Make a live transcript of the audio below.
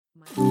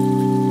Baby,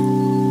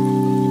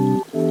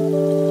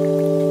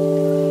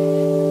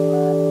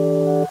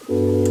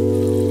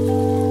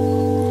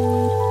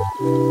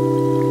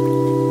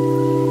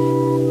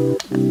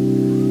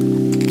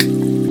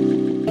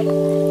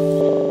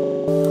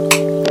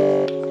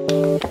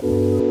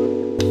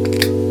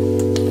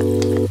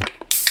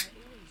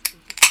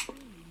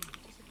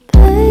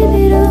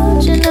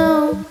 don't you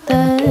know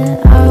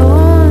that I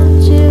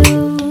want you?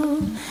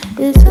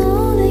 It's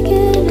only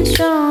getting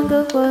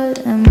stronger. What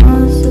am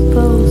I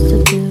supposed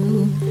to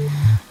do?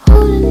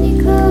 Holding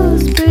you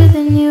close,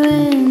 breathing you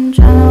in,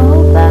 trying to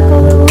hold back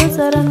all the words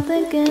that I'm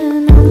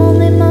thinking. I'm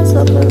only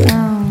myself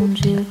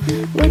around you.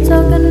 We're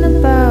talking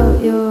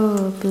about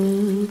your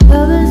blue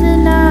covers at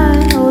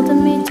night,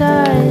 holding me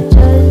tight,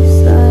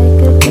 just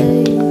like a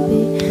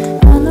baby.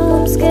 I know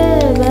I'm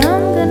scared, but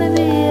I'm gonna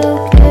be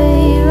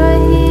okay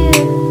right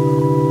here.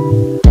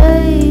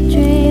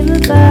 Daydream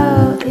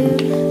about you,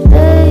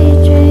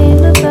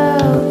 daydream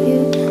about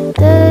you,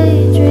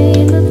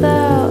 daydream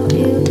about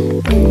you.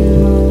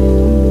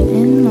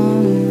 In my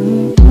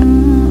room.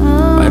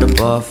 Write a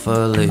bar for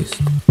a lease.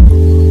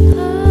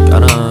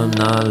 Gotta earn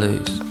not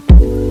least.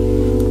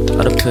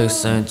 Gotta pick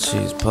St.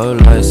 Cheese,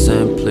 polite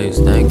St. Please.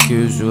 Thank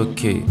you's you a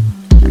key.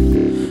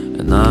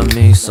 And not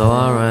me, so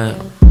I ran.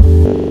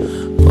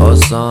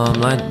 Both saw him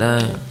like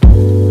damn.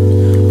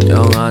 You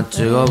don't got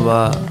to go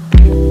by.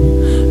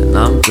 And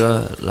I'm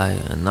good,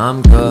 and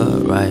I'm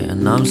good, right?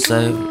 And I'm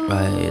safe,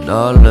 right?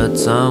 All the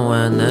time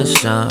when it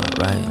shine,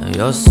 right? And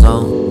you're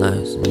so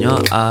nice, and your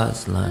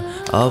eyes line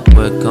up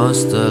with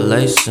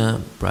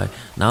constellation, bright.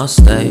 Now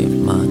stay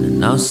mine, and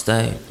now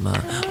stay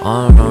mine.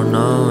 On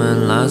no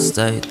in last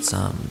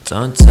daytime.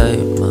 Don't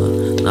take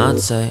mine, not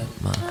take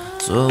mine.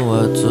 To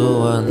what,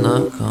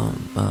 not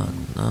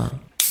combine, nah.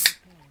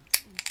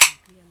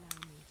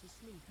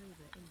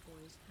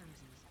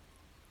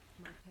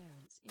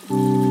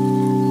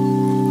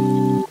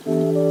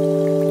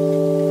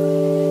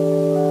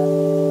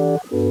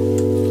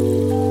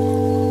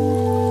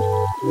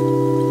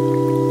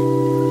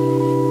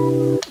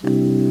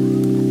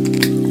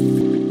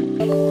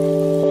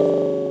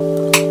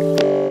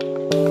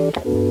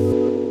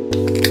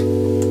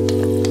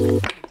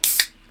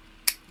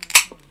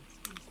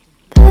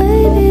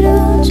 Baby,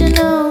 don't you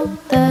know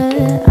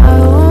that I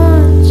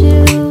want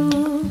you?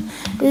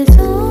 It's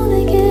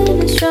only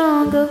getting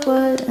stronger.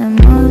 What am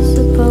I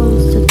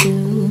supposed to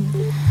do?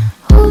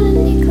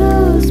 Holding you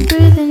close,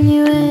 breathing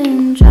you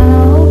in, trying to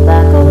hold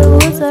back all the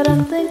words that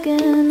I'm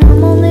thinking.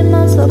 I'm only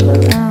myself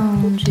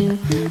around you.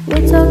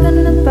 We're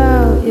talking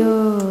about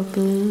your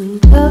blue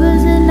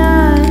covers at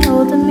night,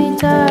 holding me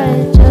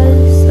tight,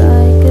 just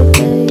like a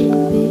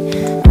baby.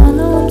 I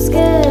know I'm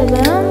scared,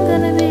 but I'm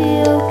gonna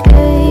be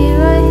okay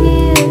right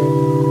here.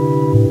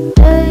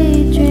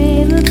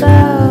 Daydream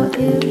about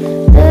you,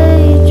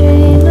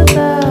 daydream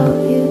about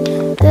you,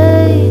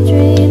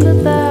 daydream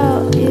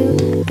about you.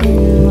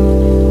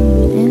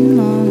 In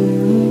my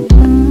room.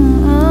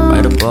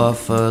 Write a bar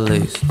for a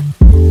lease.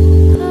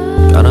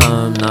 Gotta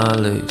earn not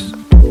least.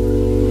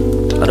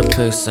 Gotta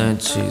pick St.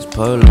 Cheese,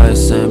 polite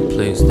St.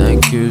 Please.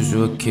 Thank you's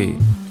you a key.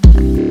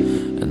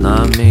 And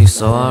not me,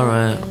 so I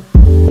ran.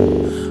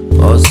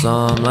 Both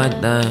saw him like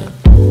damn.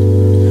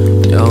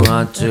 You don't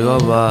got to go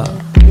by.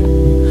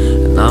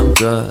 And I'm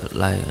good,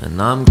 and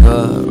I'm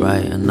good,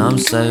 right? And I'm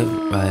safe,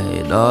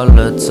 right? All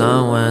the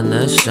time when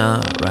it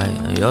shine, right?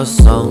 And you're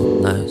so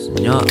nice, and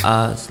your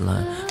eyes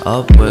line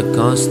up with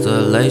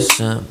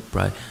constellation,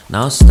 bright.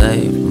 Now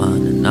stay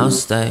mine, and now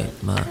stay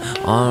mine.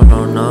 On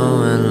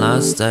no in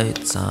last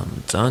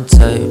daytime. Don't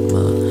take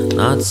mine,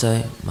 not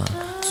take mine.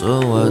 To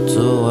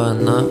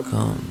what, not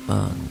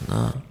combine,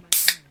 nah.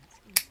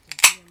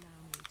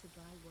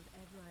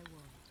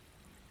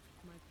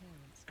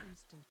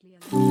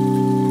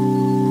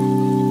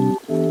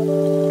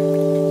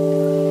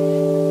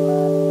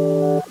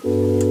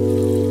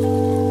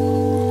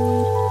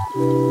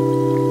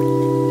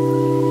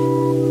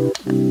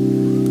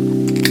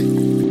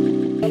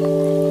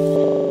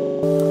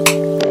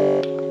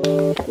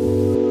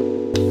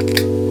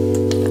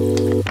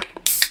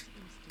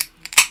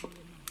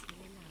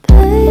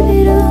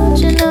 Baby, don't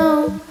you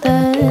know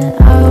that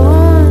I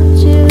want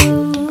you?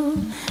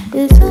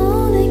 It's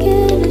only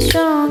getting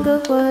stronger.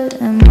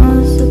 What am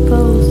I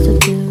supposed to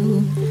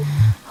do?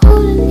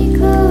 Holding you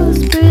close,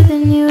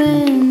 breathing you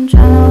in,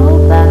 trying to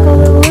hold back all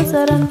the words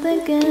that I'm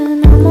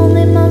thinking. I'm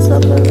only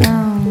myself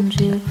around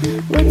you.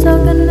 We're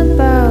talking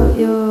about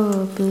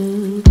your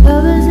blue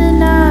covers at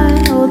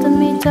night, holding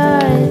me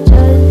tight,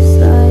 just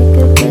like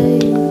a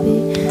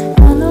baby.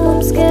 I know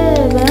I'm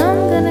scared, but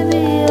I'm gonna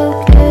be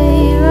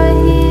okay right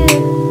here.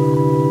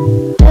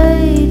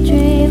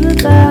 Daydream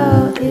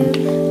about you,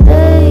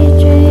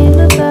 daydream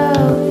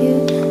about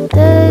you,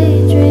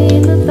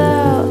 daydream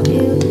about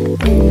you.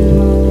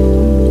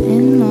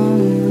 In my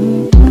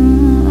room.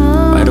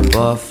 Write a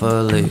bar for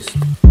a lease.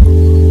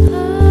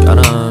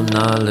 Gotta earn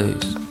not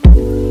least.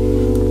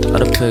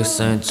 Gotta pick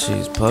St.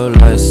 Cheese,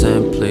 polite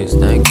St. Please.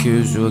 Thank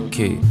you's you a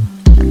key.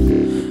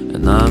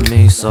 And not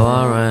me, so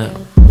I ran.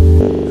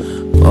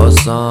 Both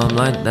saw him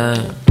like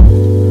damn.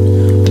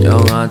 You don't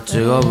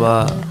go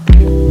by.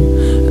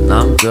 And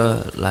I'm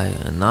good, like,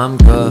 and I'm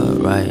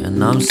good, right,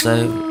 and I'm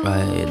safe,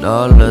 right,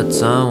 all the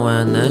time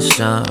when it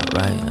shine,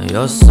 right, and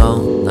you're so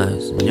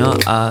nice, and your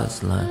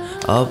eyes line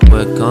up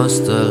with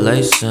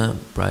constellation,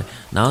 bright,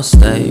 now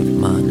stay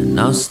mine, and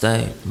now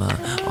stay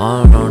mine,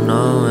 on road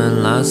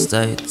knowing last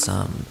day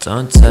time,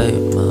 don't take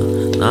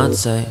mine, not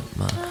take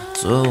mine,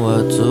 to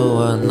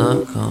what, not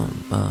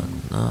combine,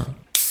 no.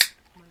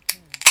 My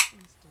parents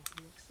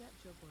instantly accept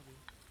your body.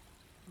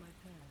 My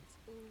parents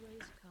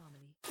always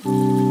calmly